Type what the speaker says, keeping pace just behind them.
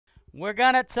We're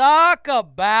going to talk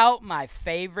about my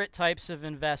favorite types of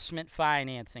investment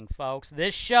financing, folks.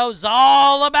 This show's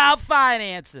all about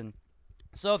financing.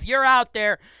 So if you're out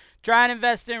there trying to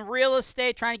invest in real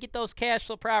estate, trying to get those cash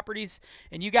flow properties,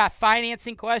 and you got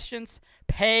financing questions,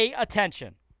 pay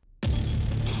attention.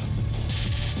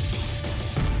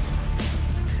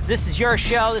 This is your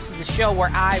show. This is the show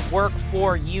where I work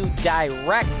for you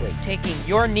directly, taking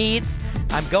your needs.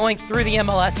 I'm going through the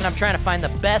MLS and I'm trying to find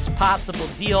the best possible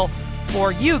deal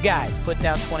for you guys. Put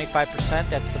down 25%.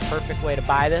 That's the perfect way to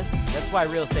buy this. That's why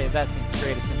real estate investing is the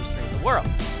greatest industry in the world.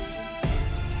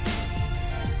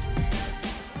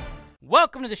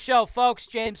 Welcome to the show, folks.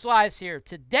 James Wise here.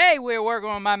 Today we're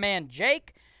working with my man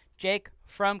Jake. Jake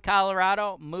from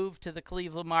Colorado moved to the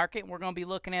Cleveland market, and we're going to be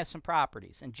looking at some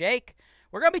properties. And Jake,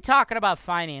 we're going to be talking about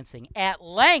financing at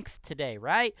length today,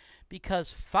 right?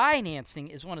 Because financing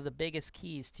is one of the biggest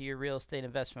keys to your real estate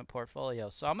investment portfolio.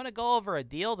 So I'm going to go over a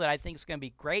deal that I think is going to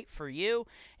be great for you,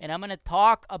 and I'm going to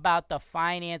talk about the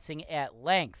financing at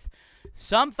length.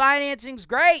 Some financing's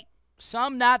great,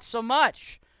 some not so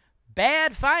much.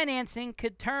 Bad financing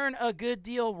could turn a good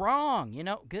deal wrong. You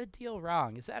know, good deal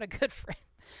wrong. Is that a good phrase?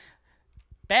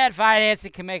 Bad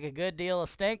financing can make a good deal a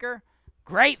stinker.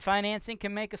 Great financing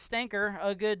can make a stinker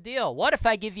a good deal. What if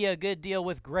I give you a good deal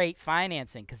with great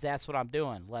financing? Because that's what I'm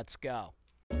doing. Let's go.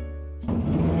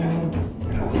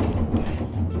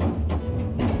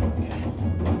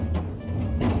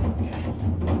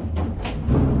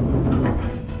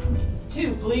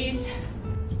 2, please.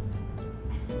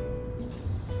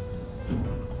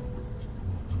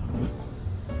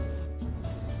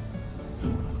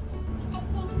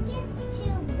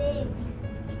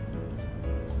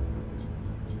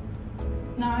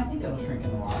 No, I think it'll shrink in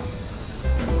the water.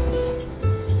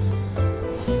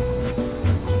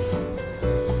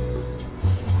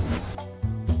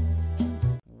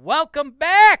 Welcome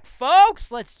back, folks.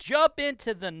 Let's jump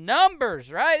into the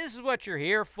numbers, right? This is what you're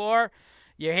here for.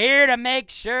 You're here to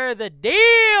make sure the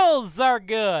deals are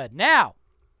good. Now,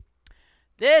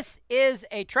 this is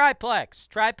a triplex.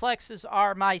 Triplexes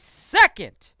are my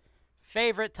second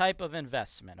favorite type of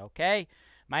investment, okay?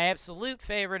 My absolute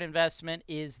favorite investment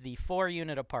is the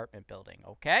 4-unit apartment building,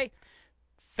 okay?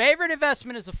 Favorite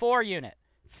investment is a 4-unit.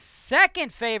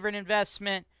 Second favorite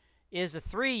investment is a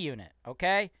 3-unit,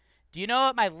 okay? Do you know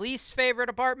what my least favorite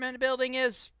apartment building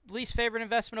is? Least favorite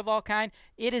investment of all kind?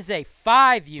 It is a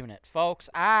 5-unit, folks.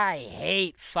 I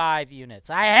hate 5 units.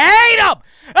 I hate them!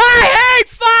 I hate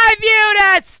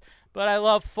 5 units! But I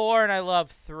love 4 and I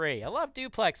love 3. I love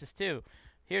duplexes too.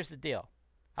 Here's the deal.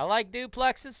 I like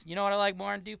duplexes. You know what I like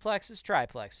more than duplexes?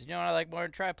 Triplexes. You know what I like more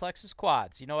than triplexes?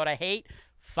 Quads. You know what I hate?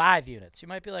 5 units. You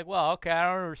might be like, well, okay, I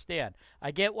don't understand.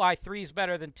 I get why 3 is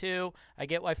better than 2. I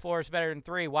get why 4 is better than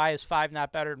 3. Why is 5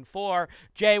 not better than 4?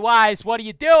 Jay Wise, what are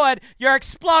you doing? You're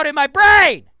exploding my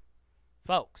brain!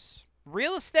 Folks,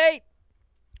 real estate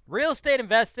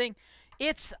investing,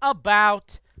 it's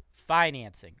about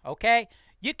financing, okay?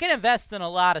 You can invest in a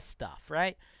lot of stuff,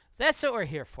 right? That's what we're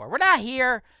here for. We're not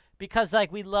here because,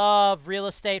 like, we love real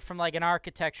estate from, like, an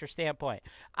architecture standpoint.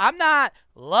 I'm not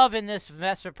loving this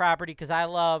investment property because I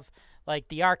love, like,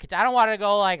 the architect. I don't want to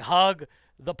go, like, hug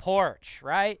the porch,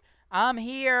 right? I'm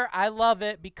here. I love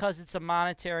it because it's a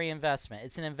monetary investment.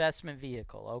 It's an investment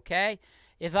vehicle, okay?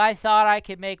 If I thought I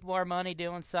could make more money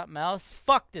doing something else,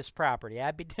 fuck this property.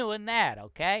 I'd be doing that,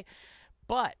 okay?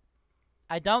 But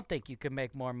I don't think you can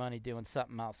make more money doing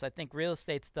something else. I think real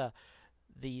estate's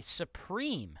the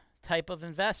supreme type of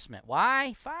investment.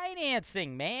 Why?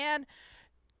 Financing, man.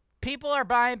 People are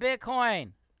buying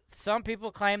Bitcoin. Some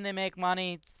people claim they make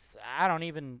money. I don't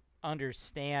even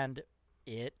understand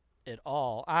it at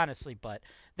all, honestly, but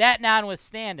that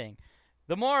notwithstanding,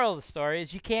 the moral of the story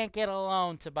is you can't get a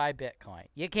loan to buy Bitcoin.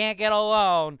 You can't get a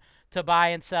loan to buy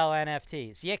and sell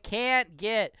NFTs. You can't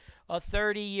get a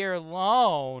 30-year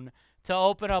loan to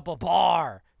open up a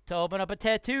bar, to open up a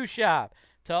tattoo shop,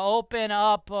 to open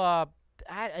up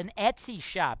an Etsy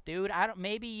shop, dude.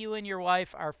 Maybe you and your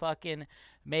wife are fucking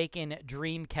making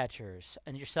dream catchers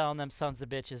and you're selling them sons of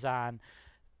bitches on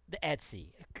the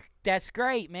Etsy. That's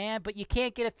great, man, but you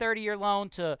can't get a 30-year loan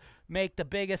to make the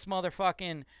biggest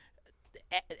motherfucking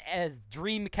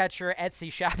dream catcher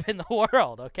Etsy shop in the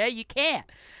world, okay? You can't.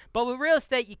 But with real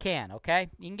estate, you can, okay?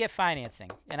 You can get financing.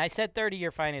 And I said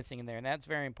 30-year financing in there, and that's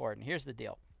very important. Here's the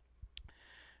deal.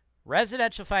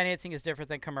 Residential financing is different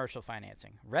than commercial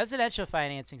financing. Residential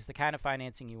financing is the kind of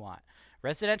financing you want.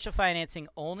 Residential financing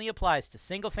only applies to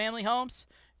single-family homes,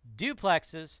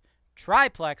 duplexes,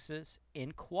 triplexes,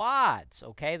 and quads,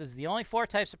 okay? Those are the only 4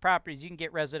 types of properties you can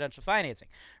get residential financing.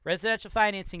 Residential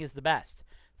financing is the best.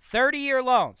 30-year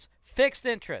loans, fixed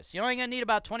interest. You're only going to need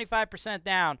about 25%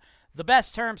 down, the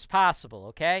best terms possible,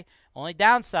 okay? Only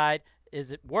downside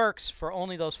is it works for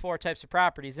only those 4 types of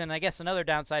properties. And I guess another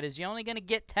downside is you're only going to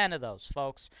get 10 of those,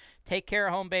 folks. Take care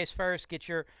of home base first. Get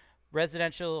your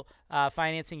residential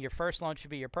financing. Your first loan should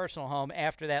be your personal home.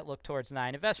 After that, look towards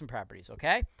 9 investment properties,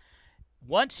 okay?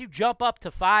 Once you jump up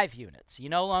to 5 units, you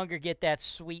no longer get that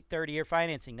sweet 30-year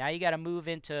financing. Now you got to move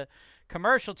into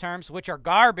commercial terms, which are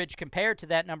garbage compared to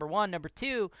that, number one. Number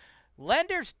two,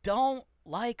 lenders don't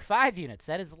like 5 units.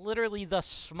 That is literally the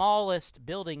smallest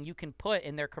building you can put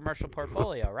in their commercial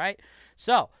portfolio, right?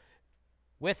 So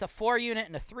with a 4-unit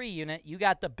and a 3-unit, you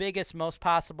got the biggest, most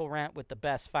possible rent with the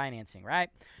best financing, right?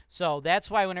 So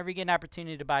that's why whenever you get an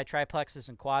opportunity to buy triplexes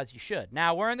and quads, you should.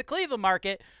 Now, we're in the Cleveland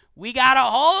market. We got a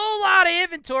whole lot of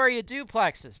inventory of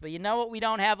duplexes, but you know what we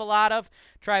don't have a lot of?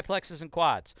 Triplexes and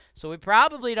quads. So we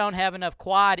probably don't have enough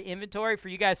quad inventory for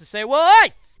you guys to say, well,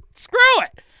 hey, screw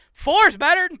it. 4's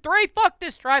better than 3. Fuck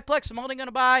this triplex. I'm only going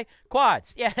to buy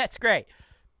quads. Yeah, that's great.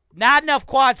 Not enough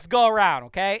quads to go around,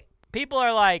 okay? People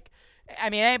are like, I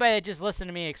mean, anybody that just listened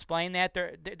to me explain that,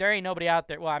 there ain't nobody out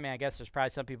there. Well, I mean, I guess there's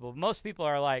probably some people. But most people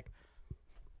are like,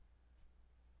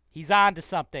 he's on to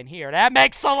something here. That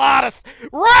makes a lot of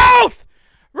Ruth!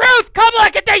 Ruth, come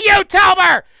look at the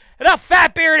YouTuber! The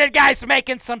fat-bearded guy's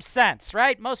making some sense,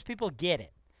 right? Most people get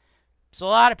it. So a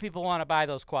lot of people want to buy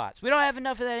those quads. We don't have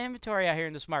enough of that inventory out here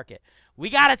in this market. We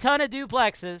got a ton of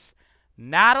duplexes,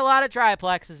 not a lot of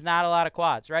triplexes, not a lot of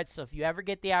quads, right? So if you ever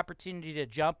get the opportunity to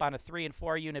jump on a 3- and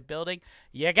 4-unit building,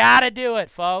 you got to do it,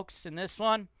 folks. And this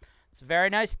one, it's a very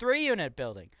nice 3-unit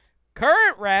building.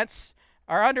 Current rents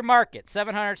are under market,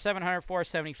 $700, $700,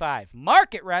 $475.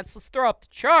 Market rents, let's throw up the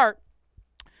chart,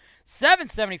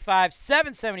 $775,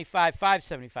 $775,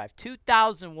 $575,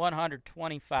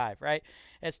 $2,125, right?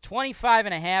 It's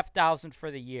 $25,500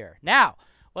 for the year. Now,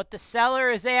 what the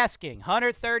seller is asking,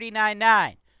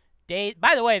 $139,900.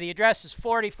 By the way, the address is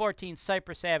 4014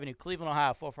 Cypress Avenue, Cleveland,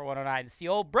 Ohio, 44109. It's the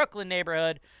old Brooklyn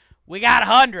neighborhood. We got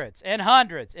hundreds and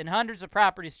hundreds and hundreds of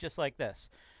properties just like this.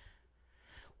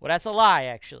 Well, that's a lie,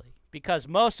 actually, because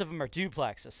most of them are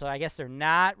duplexes. So I guess they're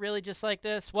not really just like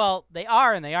this. Well, they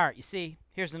are and they aren't. You see,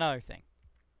 here's another thing.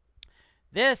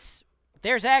 There's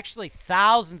actually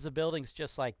thousands of buildings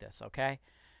just like this, okay?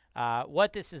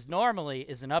 What this is normally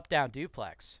is an up-down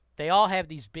duplex. They all have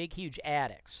these big, huge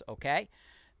attics, okay?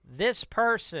 This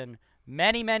person,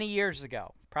 many, many years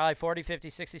ago, probably 40, 50,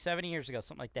 60, 70 years ago,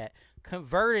 something like that,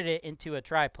 converted it into a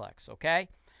triplex, okay?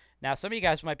 Now, some of you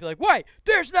guys might be like, wait,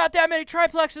 there's not that many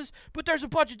triplexes, but there's a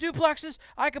bunch of duplexes.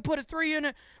 I could put a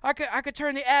 3-unit. I could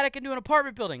turn the attic into an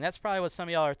apartment building. That's probably what some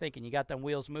of y'all are thinking. You got them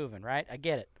wheels moving, right? I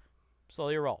get it.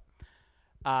 Slowly roll.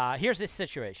 Here's this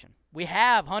situation. We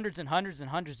have hundreds and hundreds and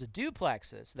hundreds of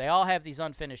duplexes. They all have these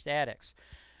unfinished attics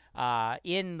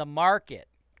in the market.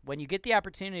 When you get the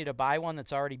opportunity to buy one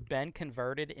that's already been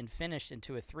converted and finished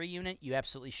into a 3-unit, you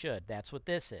absolutely should. That's what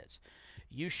this is.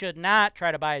 You should not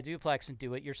try to buy a duplex and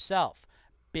do it yourself.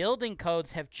 Building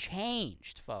codes have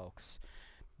changed, folks.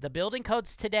 The building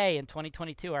codes today in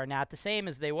 2022 are not the same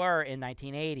as they were in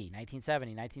 1980,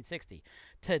 1970, 1960.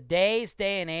 Today's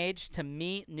day and age, to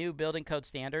meet new building code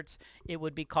standards, it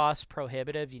would be cost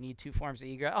prohibitive. You need 2 forms of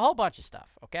egress, a whole bunch of stuff,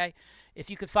 okay?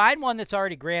 If you could find one that's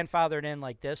already grandfathered in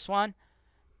like this one,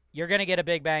 you're going to get a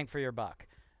big bang for your buck.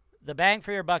 The bang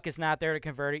for your buck is not there to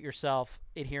convert it yourself,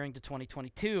 adhering to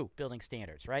 2022 building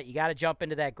standards, right? You got to jump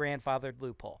into that grandfathered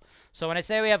loophole. So when I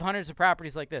say we have hundreds of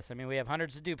properties like this, I mean we have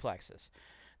hundreds of duplexes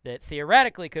that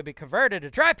theoretically could be converted to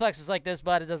triplexes like this,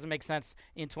 but it doesn't make sense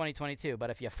in 2022. But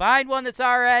if you find one that's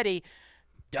already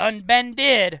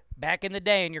did back in the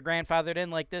day and you're grandfathered in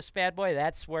like this bad boy,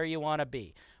 that's where you want to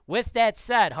be. With that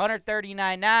said,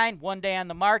 $139,900, 1 day on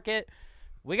the market.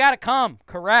 We got to come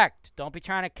correct. Don't be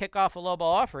trying to kick off a lowball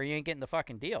offer. You ain't getting the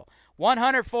fucking deal.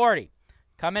 $140,000.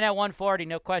 Come in at $140,000.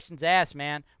 No questions asked,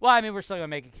 man. Well, I mean, we're still going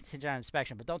to make a contingent on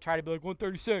inspection, but don't try to be like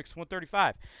 $136,000,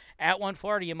 $135,000. At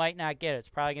 $140,000, you might not get it. It's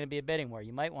probably going to be a bidding war.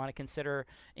 You might want to consider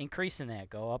increasing that.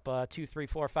 Go up $2, $3,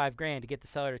 $4, $5,000 to get the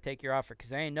seller to take your offer,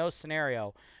 because there ain't no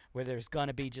scenario where there's going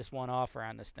to be just one offer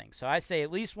on this thing. So I say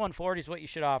at least $140,000 is what you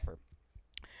should offer.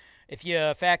 If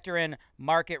you factor in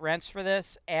market rents for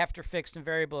this, after fixed and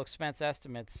variable expense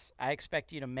estimates, I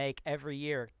expect you to make every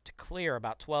year to clear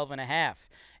about $12,500.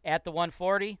 At the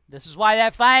 $140,000, this is why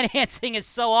that financing is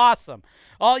so awesome.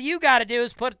 All you got to do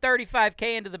is put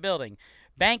 $35,000 into the building.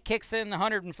 Bank kicks in the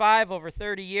 $105,000 over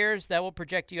 30 years. That will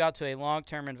project you out to a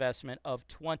long-term investment of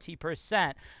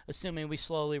 20%, assuming we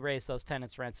slowly raise those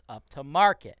tenants' rents up to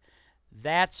market.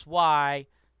 That's why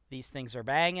these things are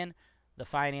banging. The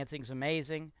financing's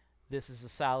amazing. This is a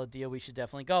solid deal. We should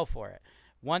definitely go for it.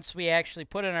 Once we actually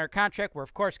put it in our contract, we're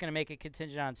of course going to make it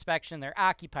contingent on inspection. They're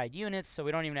occupied units, so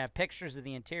we don't even have pictures of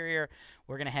the interior.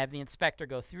 We're going to have the inspector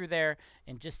go through there.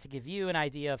 And just to give you an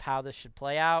idea of how this should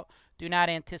play out, do not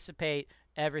anticipate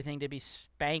everything to be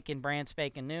brand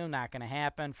spanking new. Not going to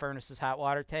happen. Furnaces, hot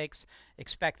water tanks,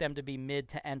 expect them to be mid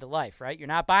to end of life, right? You're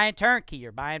not buying turnkey.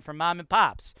 You're buying from mom and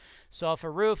pops. So if a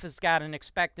roof has got an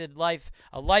expected life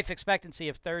expectancy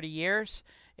of 30 years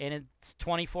and it's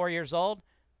 24 years old,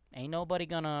 ain't nobody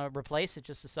going to replace it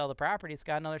just to sell the property. It's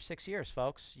got another 6 years,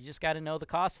 folks. You just got to know the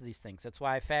cost of these things. That's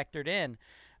why I factored in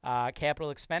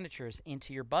capital expenditures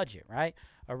into your budget, right?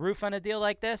 A roof on a deal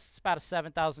like this, it's about a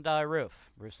 $7,000 roof.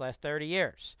 Roofs last 30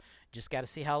 years. Just got to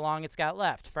see how long it's got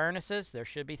left. Furnaces, there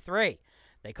should be 3.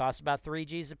 They cost about 3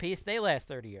 G's a piece. They last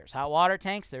 30 years. Hot water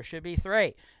tanks, there should be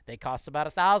 3. They cost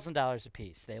about $1,000 a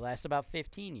piece. They last about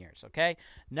 15 years, okay?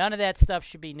 None of that stuff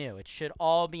should be new. It should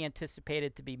all be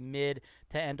anticipated to be mid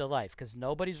to end of life because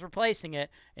nobody's replacing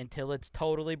it until it's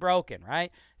totally broken,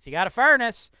 right? If you got a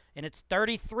furnace and it's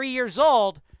 33 years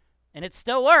old and it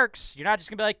still works, you're not just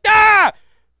going to be like, ah!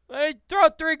 I throw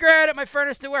 $3 grand at my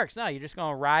furnace that works. No, you're just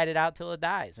going to ride it out till it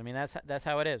dies. I mean, that's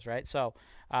how it is, right? So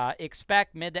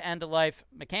expect mid to end of life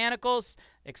mechanicals.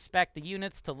 Expect the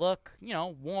units to look,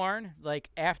 worn. Like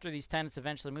after these tenants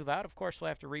eventually move out, of course, we'll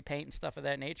have to repaint and stuff of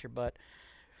that nature. But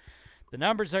the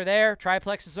numbers are there.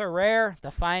 Triplexes are rare.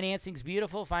 The financing's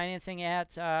beautiful. Financing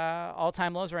at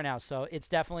all-time lows right now. So it's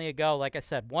definitely a go. Like I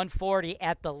said, 140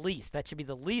 at the least. That should be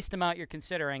the least amount you're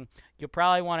considering. You'll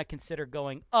probably want to consider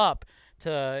going up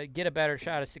to get a better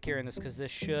shot of securing this because this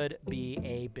should be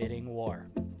a bidding war.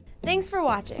 Thanks for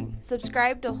watching.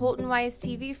 Subscribe to HoltonWise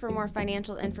TV for more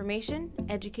financial information,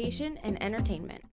 education, and entertainment.